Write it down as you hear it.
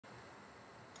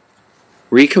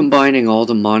Recombining all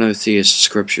the monotheist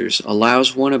scriptures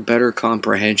allows one a better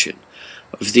comprehension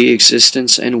of the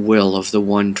existence and will of the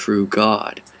one true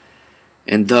God,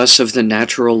 and thus of the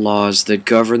natural laws that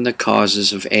govern the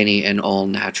causes of any and all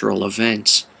natural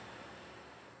events.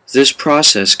 This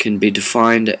process can be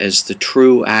defined as the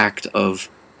true act of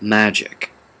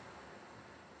magic.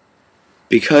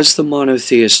 Because the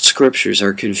monotheist scriptures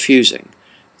are confusing,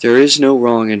 there is no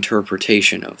wrong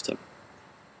interpretation of them.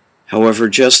 However,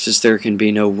 just as there can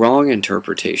be no wrong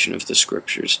interpretation of the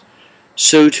scriptures,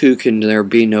 so too can there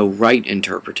be no right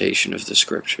interpretation of the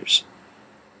scriptures.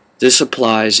 This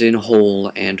applies in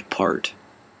whole and part.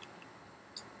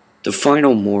 The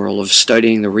final moral of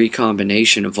studying the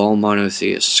recombination of all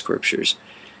monotheist scriptures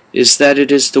is that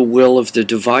it is the will of the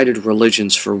divided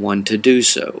religions for one to do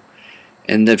so,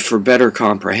 and that for better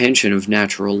comprehension of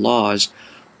natural laws,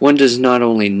 one does not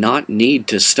only not need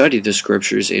to study the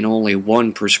scriptures in only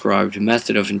one prescribed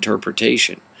method of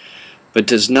interpretation, but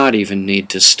does not even need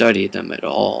to study them at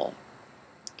all.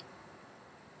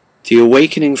 The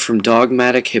awakening from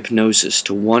dogmatic hypnosis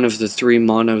to one of the three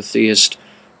monotheist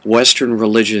Western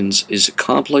religions is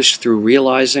accomplished through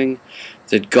realizing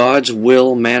that God's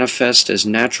will manifest as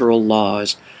natural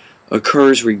laws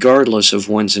occurs regardless of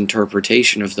one's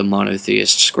interpretation of the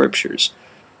monotheist scriptures,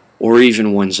 or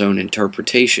even one's own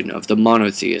interpretation of the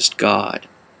monotheist God.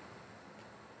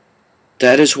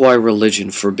 That is why religion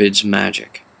forbids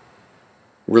magic.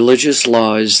 Religious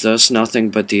law is thus nothing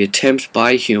but the attempt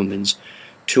by humans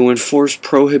to enforce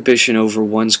prohibition over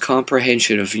one's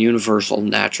comprehension of universal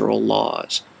natural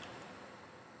laws.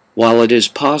 While it is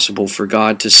possible for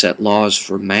God to set laws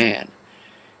for man,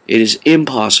 it is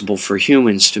impossible for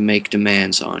humans to make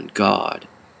demands on God.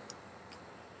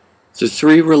 The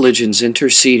three religions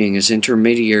interceding as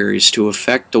intermediaries to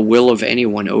affect the will of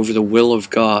anyone over the will of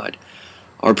God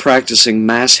are practicing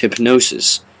mass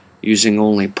hypnosis using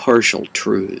only partial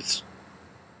truths.